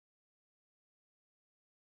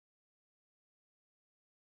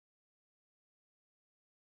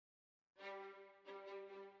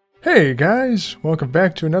Hey guys, welcome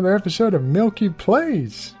back to another episode of Milkie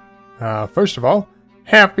Plays. First of all,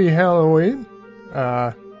 happy Halloween.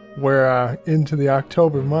 We're into the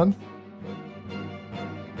October month.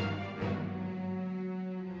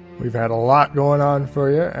 We've had a lot going on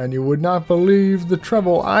for you, and you would not believe the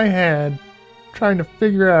trouble I had trying to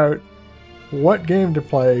figure out what game to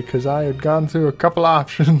play, because I had gone through a couple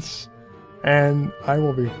options, and I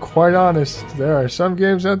will be quite honest, there are some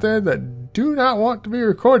games out there that do not want to be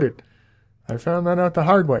recorded. I found that out the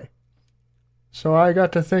hard way. So I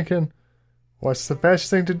got to thinking, what's the best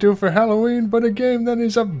thing to do for Halloween but a game that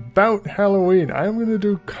is about Halloween? I'm going to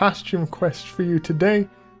do Costume Quest for you today,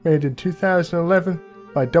 made in 2011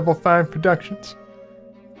 by Double Fine Productions,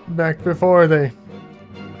 back before they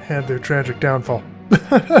had their tragic downfall.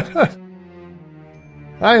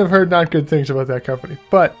 I have heard not good things about that company,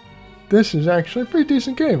 but this is actually a pretty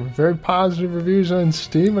decent game. Very positive reviews on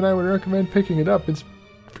Steam, and I would recommend picking it up. It's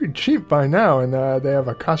pretty cheap by now, and they have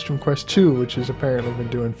a Costume Quest 2, which has apparently been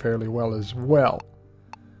doing fairly well as well.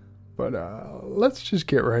 But let's just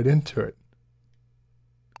get right into it.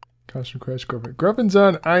 Costume Quest Grubbin. Grubbins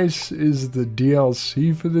on Ice is the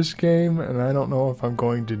DLC for this game, and I don't know if I'm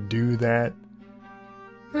going to do that.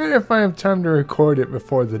 If I have time to record it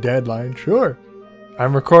before the deadline, sure.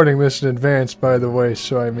 I'm recording this in advance, by the way,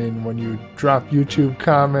 so I mean, when you drop YouTube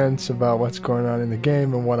comments about what's going on in the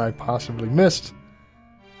game and what I possibly missed,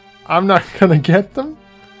 I'm not going to get them,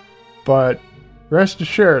 but rest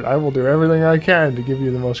assured, I will do everything I can to give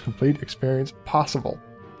you the most complete experience possible.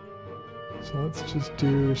 So let's just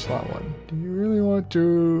do slot 1. Do you really want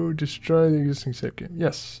to destroy the existing save game?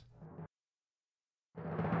 Yes.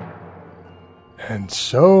 And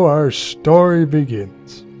so our story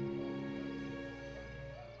begins.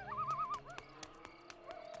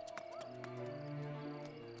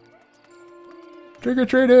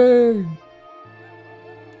 Trick-or-treating!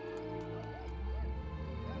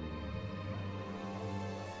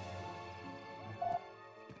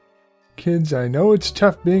 Kids, I know it's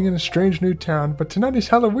tough being in a strange new town, but tonight is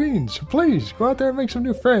Halloween, so please, go out there and make some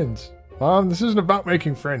new friends. Mom, this isn't about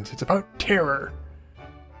making friends, it's about terror.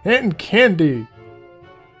 And candy.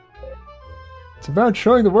 It's about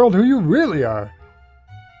showing the world who you really are.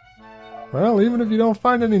 Well, even if you don't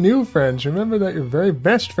find any new friends, remember that your very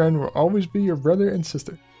best friend will always be your brother and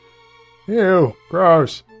sister. Ew,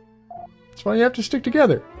 gross. That's why you have to stick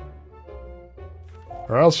together.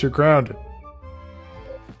 Or else you're grounded.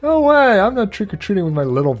 No way, I'm not trick-or-treating with my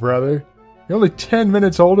little brother. You're only 10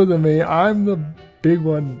 minutes older than me. I'm the big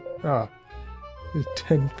one. Ah,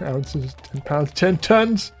 10 ounces, 10 pounds, 10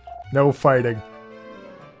 tons? No fighting.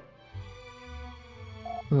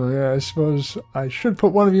 Oh yeah, I suppose I should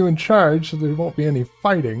put one of you in charge so there won't be any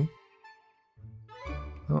fighting.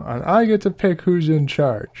 Oh, and I get to pick who's in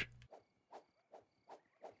charge.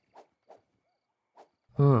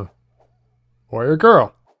 Boy or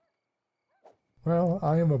girl? Well,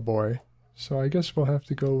 I am a boy, so I guess we'll have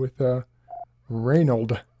to go with,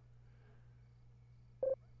 Reynold.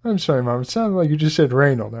 I'm sorry, Mom, it sounded like you just said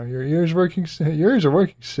Reynold. Now, your ears are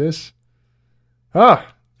working, sis.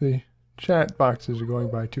 Ah, the chat boxes are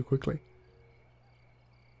going by too quickly.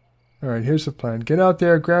 Alright, here's the plan. Get out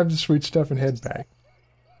there, grab the sweet stuff, and head back.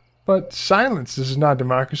 But silence, this is not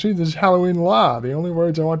democracy, this is Halloween law. The only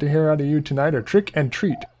words I want to hear out of you tonight are trick and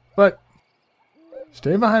treat. But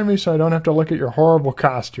stay behind me so I don't have to look at your horrible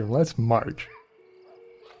costume. Let's march.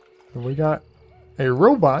 And we got a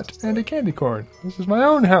robot and a candy corn. This is my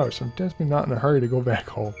own house. I'm definitely not in a hurry to go back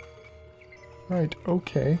home. Right,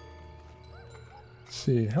 okay. Let's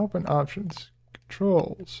see. Help and options.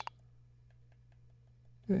 Controls.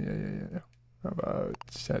 Yeah. How about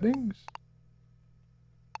settings?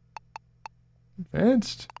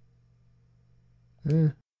 Advanced?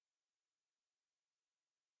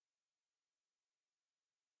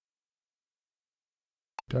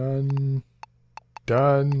 Done.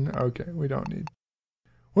 Okay, we don't need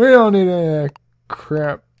any of that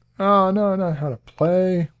crap. Oh, no, not how to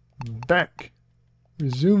play. Back.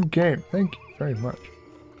 Resume game. Thank you very much.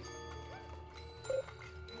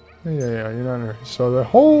 Yeah, you're not in a hurry. So the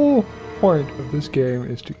whole point of this game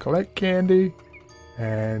is to collect candy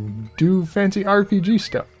and do fancy RPG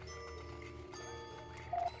stuff.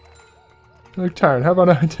 You look tired. How about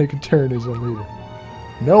I take a turn as a leader?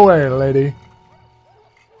 No way, lady.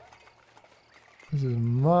 This is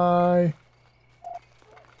my...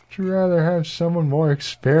 Would you rather have someone more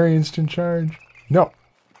experienced in charge? No.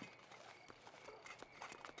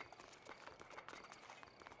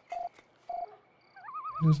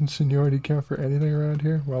 Doesn't seniority count for anything around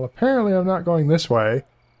here? Well, apparently I'm not going this way.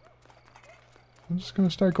 I'm just going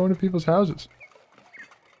to start going to people's houses.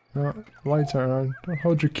 No, lights aren't on. Don't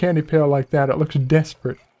hold your candy pail like that. It looks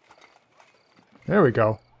desperate. There we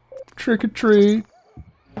go. Trick or treat.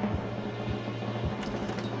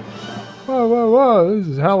 Whoa, whoa, whoa. This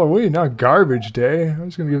is Halloween, not garbage day. I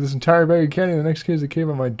was going to give this entire bag of candy to the next kid that came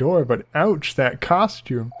on my door, but ouch, that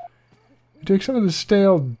costume. You take some of the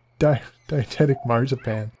stale dietetic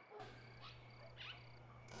marzipan.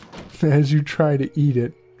 As you try to eat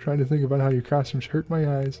it, trying to think about how your costumes hurt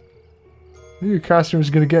my eyes. Maybe your costume is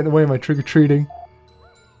going to get in the way of my trick-or-treating.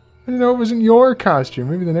 I didn't know it wasn't your costume.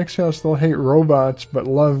 Maybe the next house they'll hate robots but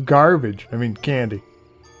love garbage. I mean, candy.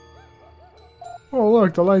 Oh,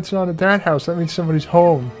 look, the light's on at that house. That means somebody's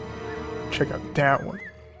home. Check out that one.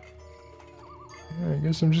 I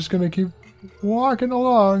guess I'm just going to keep walking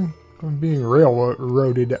along. I'm being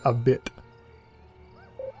railroaded a bit.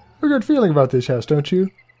 A good feeling about this house, don't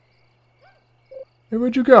you? Hey,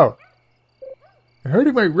 where'd you go? You're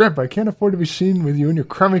hurting my rep. I can't afford to be seen with you in your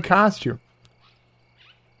crummy costume.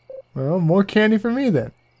 Well, more candy for me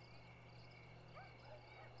then.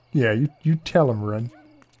 Yeah, you tell him, Run.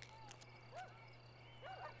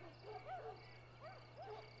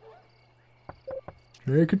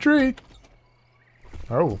 Trick or treat.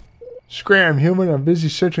 Oh. Scram, human. I'm busy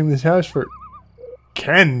searching this house for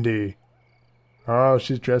candy. Oh,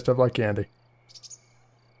 she's dressed up like Candy.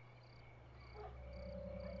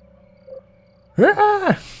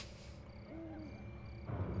 Ah!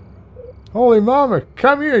 Holy mama,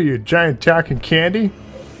 come here, you giant talking candy.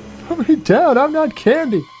 Put me down, I'm not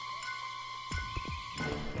candy.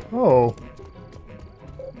 Oh.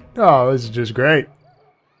 Oh, this is just great.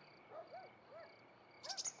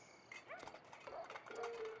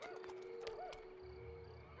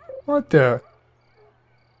 What the?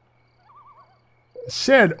 I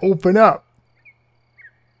said open up.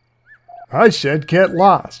 I said get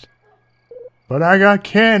lost. But I got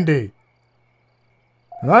candy.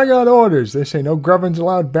 And I got orders. They say no grubbins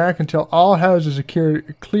allowed back until all houses are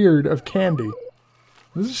cleared of candy.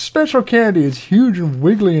 This is special candy. It's huge and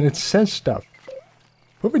wiggly and it says stuff.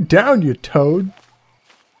 Put me down, you toad.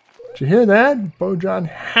 Did you hear that? Bojan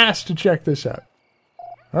has to check this out.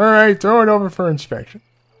 Alright, throw it over for inspection.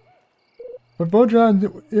 But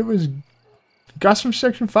Bojan, it was Gus from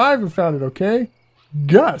Section 5 who found it, okay?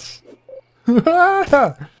 Gus!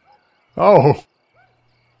 Oh.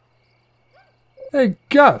 Hey,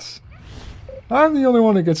 Gus. I'm the only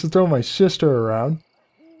one that gets to throw my sister around.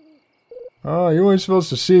 Oh, you weren't supposed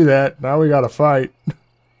to see that. Now we gotta fight.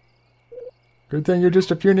 Good thing you're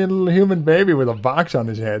just a puny little human baby with a box on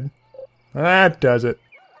his head. That does it.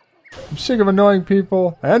 I'm sick of annoying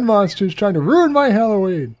people and monsters trying to ruin my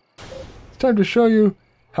Halloween. It's time to show you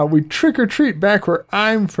how we trick-or-treat back where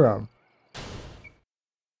I'm from.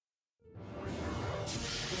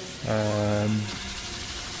 And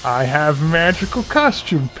I have magical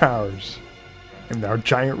costume powers. I'm now a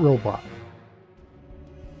giant robot.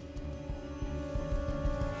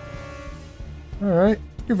 Alright,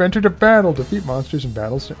 you've entered a battle. Defeat monsters in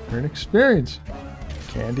battles to earn experience.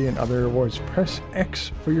 Candy and other rewards. Press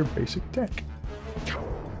X for your basic attack.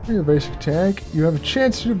 For your basic attack, you have a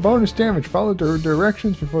chance to do bonus damage. Follow the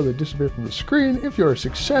directions before they disappear from the screen. If you are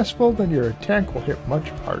successful, then your attack will hit much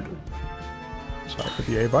harder. So I hit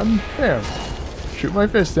the A button. Bam. Shoot my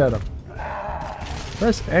fist at him.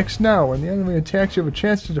 Press X now. When the enemy attacks, you have a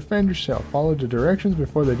chance to defend yourself. Follow the directions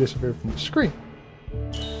before they disappear from the screen.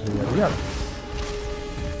 There we go.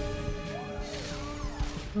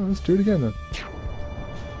 Oh, let's do it again then.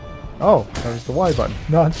 Oh, that was the Y button,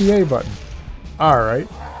 not the A button. Alright.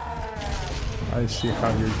 I see how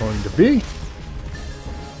you're going to be.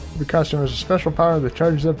 The costume has a special power that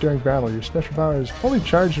charges up during battle. Your special power is fully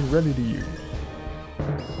charged and ready to use.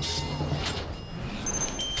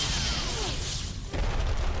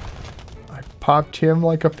 I popped him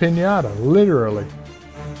like a piñata, literally.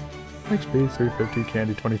 XP 350,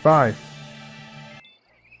 candy 25.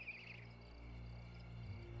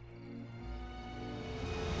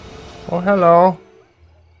 Oh, hello.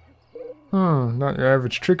 Not your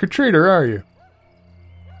average trick-or-treater, are you?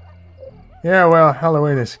 Yeah, well,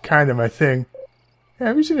 Halloween is kind of my thing. Hey,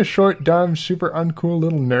 have you seen a short, dumb, super uncool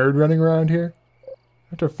little nerd running around here? I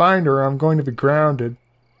have to find her or I'm going to be grounded.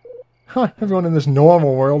 Huh, everyone in this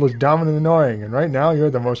normal world is dumb and annoying, and right now you're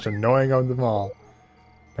the most annoying of them all.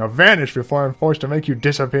 Now vanish before I'm forced to make you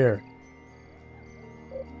disappear.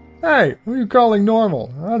 Hey, who are you calling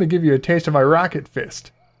normal? I ought to give you a taste of my rocket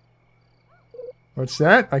fist. What's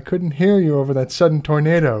that? I couldn't hear you over that sudden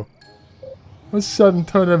tornado. What sudden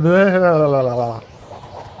tornado?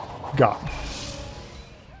 Gone.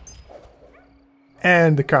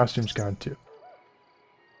 And the costume's gone too.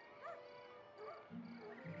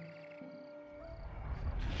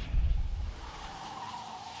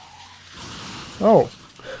 Oh,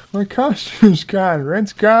 my costume's gone.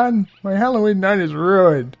 Rent's gone. My Halloween night is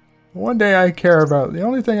ruined. One day I care about. The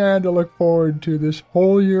only thing I had to look forward to this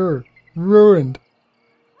whole year. Ruined.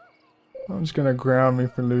 Mom's gonna ground me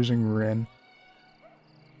for losing Ren.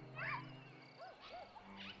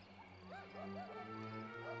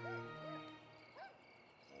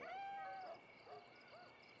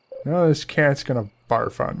 Now this cat's gonna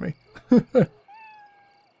barf on me.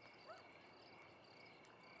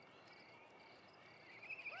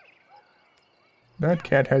 That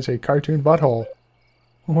cat has a cartoon butthole.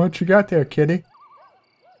 What you got there, kitty?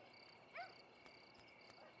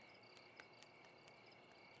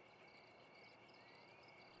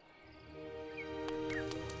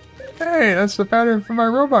 Hey, that's the pattern for my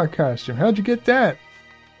robot costume. How'd you get that?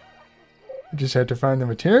 I just had to find the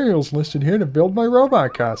materials listed here to build my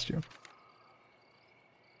robot costume.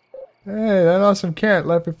 Hey, that awesome cat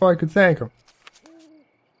left before I could thank him.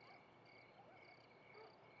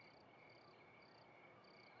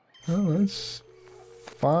 Well, that's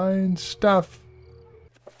fine stuff.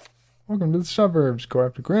 Welcome to the suburbs. Go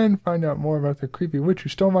after Grin, find out more about the creepy witch who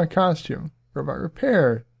stole my costume. Robot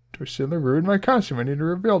repair. Torcilla ruined my costume. I need to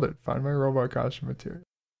rebuild it. Find my robot costume material.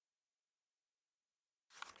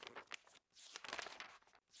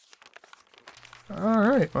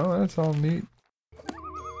 Alright, well that's all neat.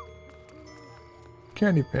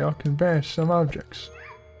 Candy pail can bash some objects.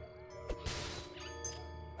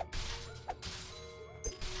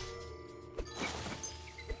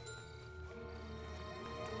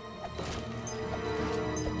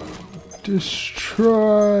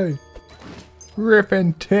 Destroy! Rip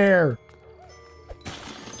and tear!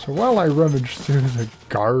 So while I rummage through the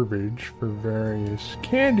garbage for various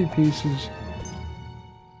candy pieces,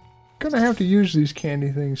 I'm gonna have to use these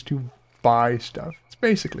candy things to buy stuff. It's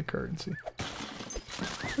basically currency.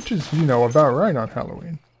 Which is, you know, about right on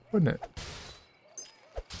Halloween, wouldn't it?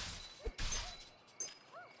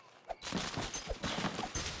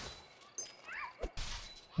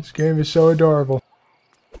 This game is so adorable.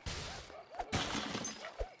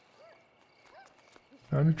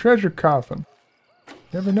 Found a treasure coffin.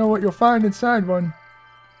 Never know what you'll find inside one.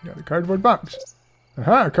 Got a cardboard box.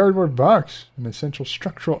 Aha, a cardboard box. An essential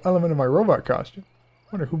structural element of my robot costume.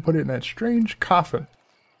 Wonder who put it in that strange coffin.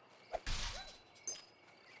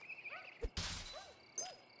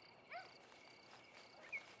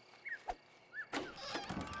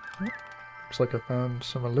 Looks like I found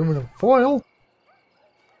some aluminum foil.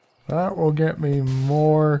 That will get me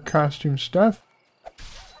more costume stuff.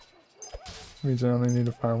 Means I only need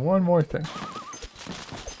to find one more thing.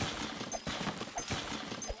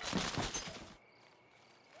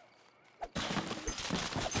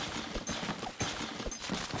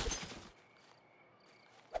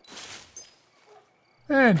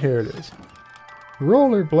 And here it is.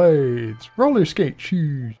 Roller blades. Roller skate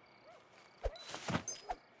shoes.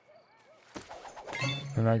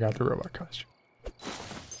 And I got the robot costume.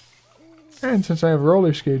 And since I have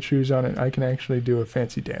roller skate shoes on it, I can actually do a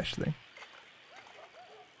fancy dash thing.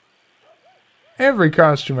 Every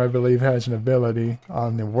costume, I believe, has an ability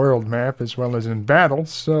on the world map as well as in battle,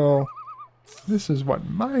 so this is what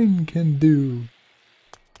mine can do.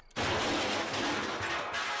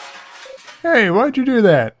 Hey, why'd you do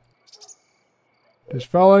that? Just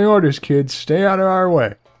following orders, kids. Stay out of our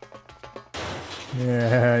way.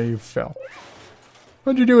 Yeah, you fell.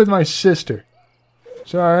 What'd you do with my sister?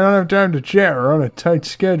 Sorry, I don't have time to chat. We're on a tight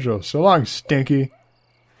schedule. So long, Stinky.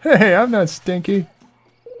 Hey, I'm not Stinky.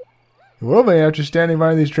 You will be after standing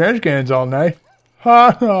by these trash cans all night.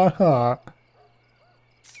 Ha ha ha.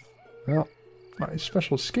 Well, my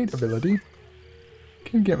special skate ability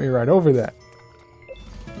can get me right over that.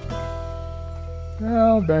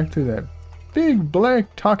 Well, back to that big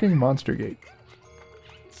black talking monster gate.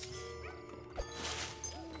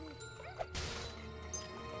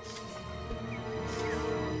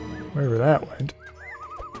 Wherever that went.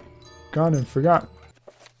 Gone and forgotten.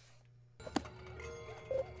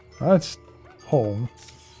 That's home.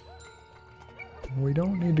 We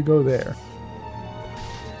don't need to go there.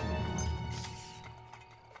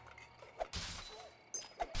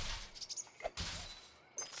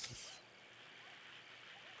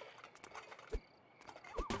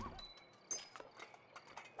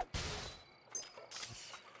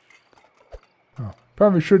 Oh,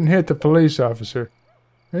 probably shouldn't hit the police officer.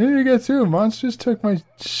 I need to get through. Monsters took my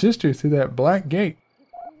sister through that black gate.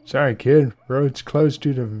 Sorry, kid. Road's closed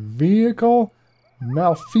due to vehicle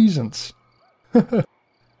malfeasance.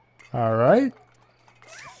 Alright.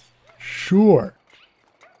 Sure.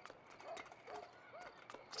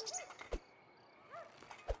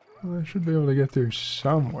 Well, I should be able to get through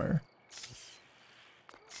somewhere.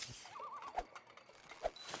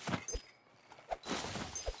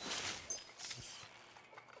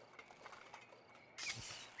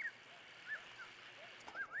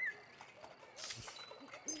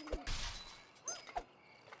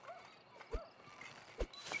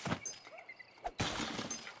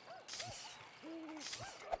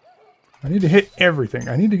 I need to hit everything.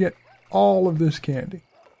 I need to get all of this candy.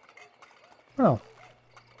 Well,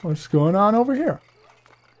 what's going on over here?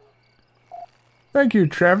 Thank you,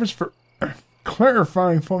 Travis, for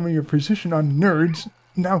clarifying for me your position on nerds.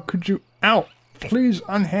 Now could you... Ow! Please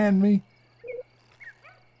unhand me.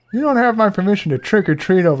 You don't have my permission to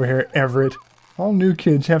trick-or-treat over here, Everett. All new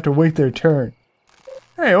kids have to wait their turn.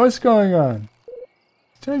 Hey, what's going on?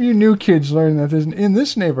 It's time you new kids learn that in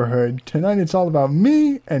this neighborhood, tonight it's all about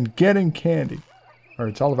me and getting candy. Or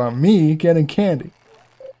it's all about me getting candy.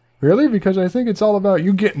 Really? Because I think it's all about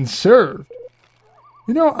you getting served.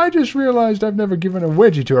 You know, I just realized I've never given a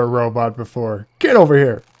wedgie to a robot before. Get over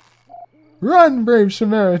here. Run, brave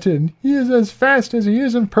Samaritan. He is as fast as he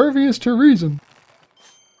is impervious to reason.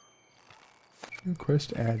 New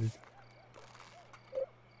quest added.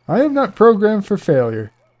 I am not programmed for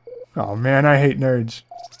failure. Oh man, I hate nerds.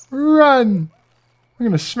 Run! I'm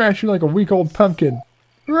gonna smash you like a weak old pumpkin.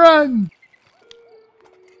 Run!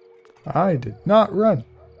 I did not run.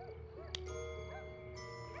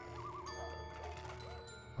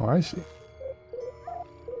 Oh, I see.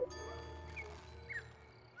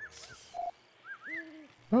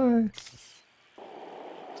 Bye.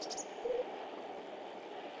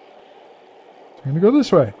 I'm gonna go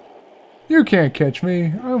this way. You can't catch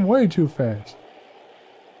me. I'm way too fast.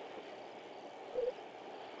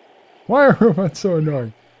 Why are robots so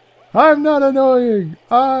annoying? I'm not annoying.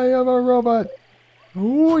 I am a robot.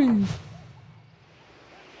 Whee!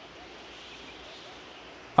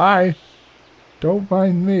 Don't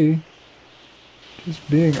mind me. Just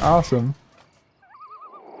being awesome.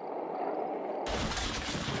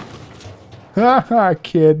 Haha,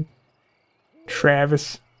 kid.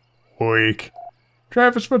 Travis. Weak.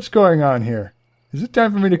 Travis, what's going on here? Is it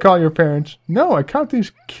time for me to call your parents? No, I caught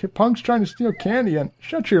these punks trying to steal candy and...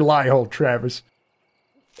 Shut your lie hole, Travis.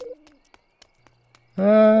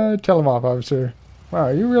 Tell him off, officer. Wow,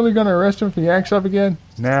 are you really going to arrest him if he acts up again?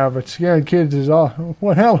 Nah, but scaring kids is all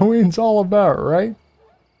what Halloween's all about, right?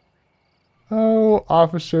 Oh,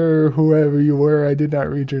 officer, whoever you were, I did not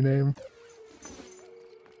read your name.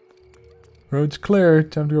 Road's clear.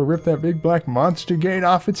 Time to go rip that big black monster gate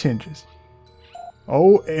off its hinges.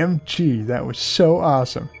 OMG, that was so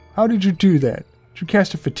awesome. How did you do that? Did you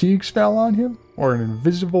cast a fatigue spell on him? Or an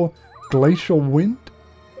invisible glacial wind?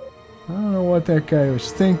 I don't know what that guy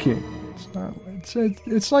was thinking.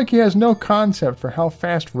 It's like he has no concept for how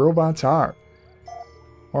fast robots are.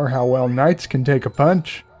 Or how well knights can take a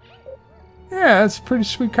punch. Yeah, that's a pretty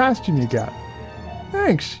sweet costume you got.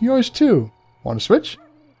 Thanks, yours too. Want to switch?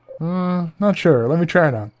 Not sure. Let me try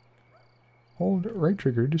it on. Hold right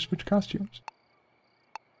trigger to switch costumes.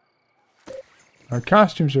 Our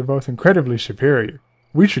costumes are both incredibly superior.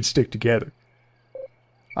 We should stick together.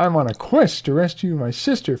 I'm on a quest to rescue my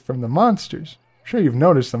sister from the monsters. I'm sure you've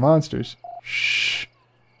noticed the monsters. Shh.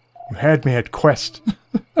 You had me at quest.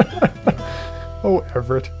 Oh,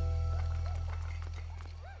 Everett.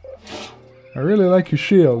 I really like your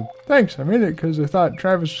shield. Thanks, I made it because I thought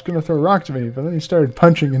Travis was going to throw rocks at me, but then he started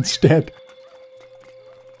punching instead.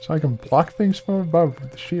 So I can block things from above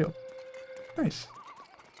with the shield. Nice.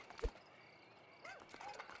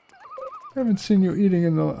 Haven't I seen you eating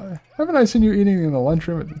in the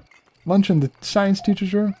lunchroom lunch in the science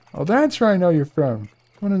teacher's room? Oh, that's where I know you're from.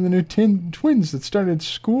 One of the new twins that started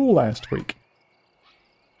school last week.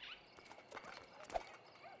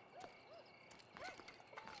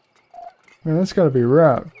 Man, that's gotta be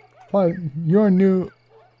rough. Plus, you're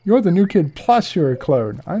the new kid plus you're a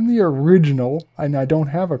clone. I'm the original, and I don't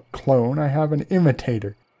have a clone, I have an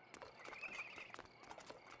imitator.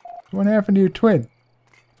 What happened to your twin?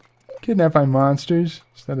 Kidnapped by monsters?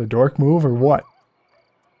 Is that a dork move or what?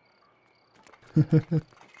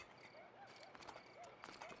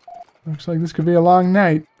 Looks like this could be a long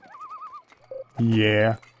night.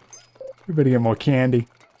 Yeah. We better get more candy.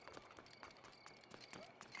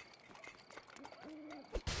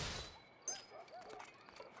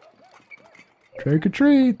 Trick or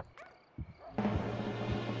treat.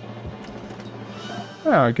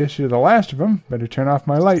 Well, I guess you're the last of them. Better turn off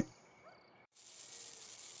my light.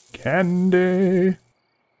 Candy.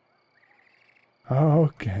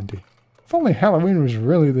 Oh, candy. If only Halloween was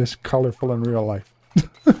really this colorful in real life.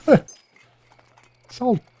 It's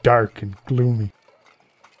all dark and gloomy.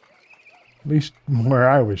 At least where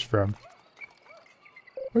I was from.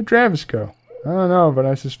 Where'd Travis go? I don't know, but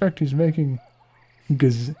I suspect he's making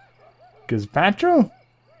gazpacho?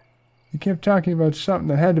 He kept talking about something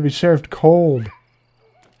that had to be served cold.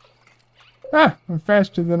 Ah, I'm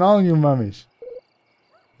faster than all you mummies.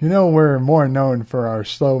 You know we're more known for our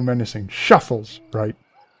slow, menacing shuffles, right?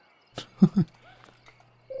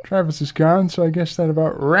 Travis is gone, so I guess that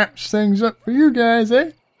about wraps things up for you guys,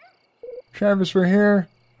 eh? Travis were here.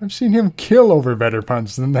 I've seen him kill over better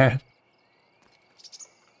puns than that.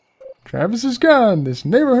 Travis is gone. This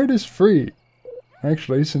neighborhood is free.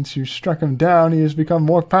 Actually, since you struck him down, he has become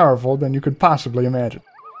more powerful than you could possibly imagine.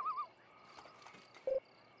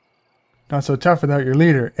 Not so tough without your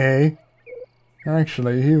leader, eh?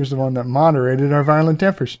 Actually, he was the one that moderated our violent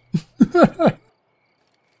tempers.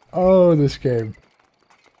 Oh, this game.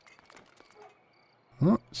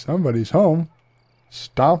 Oh, somebody's home,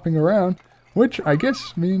 stomping around, which I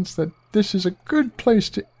guess means that this is a good place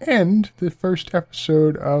to end the first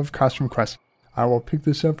episode of Costume Quest. I will pick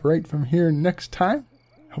this up right from here next time.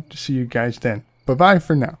 Hope to see you guys then. Bye-bye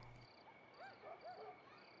for now.